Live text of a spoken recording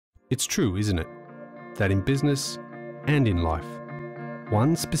It's true, isn't it, that in business and in life,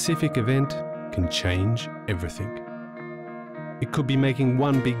 one specific event can change everything. It could be making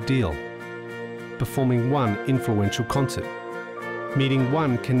one big deal, performing one influential concert, meeting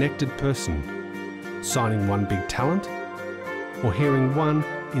one connected person, signing one big talent, or hearing one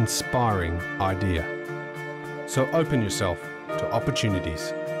inspiring idea. So open yourself to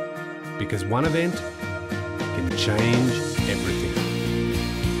opportunities, because one event can change everything.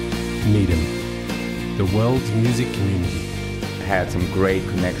 MIDEM, the world's music community. I had some great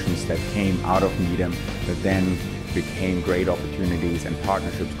connections that came out of MIDEM that then became great opportunities and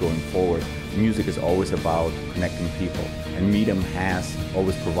partnerships going forward. Music is always about connecting people, and MIDEM has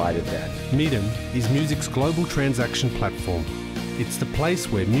always provided that. MIDEM is music's global transaction platform. It's the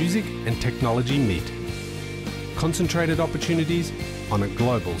place where music and technology meet. Concentrated opportunities on a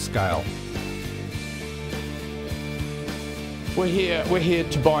global scale. We're here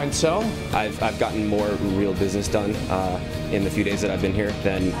to buy and sell. I've gotten more real business done in the few days that I've been here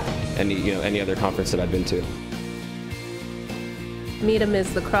than any other conference that I've been to. MIDEM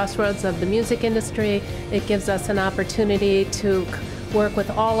is the crossroads of the music industry. It gives us an opportunity to work with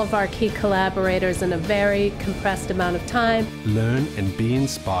all of our key collaborators in a very compressed amount of time. Learn and be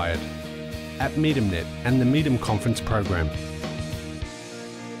inspired at MIDEMnet and the MIDEM conference program.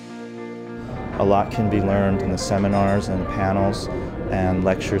 A lot can be learned in the seminars and panels and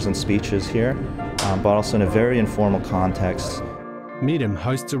lectures and speeches here, but also in a very informal context. MIDEM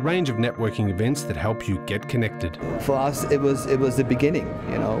hosts a range of networking events that help you get connected. For us, it was the beginning.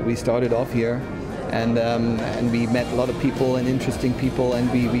 You know, we started off here, and we met a lot of people and interesting people,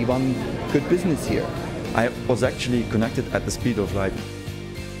 and we won good business here. I was actually connected at the speed of light.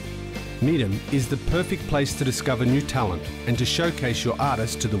 MIDEM is the perfect place to discover new talent and to showcase your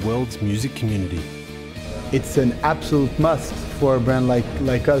artist to the world's music community. It's an absolute must for a brand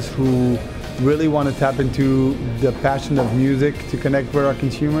like us who really want to tap into the passion of music to connect with our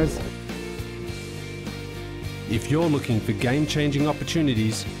consumers. If you're looking for game-changing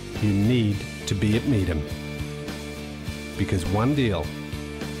opportunities, you need to be at MIDEM. Because one deal,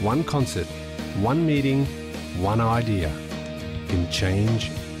 one concert, one meeting, one idea can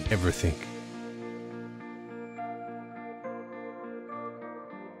change everything.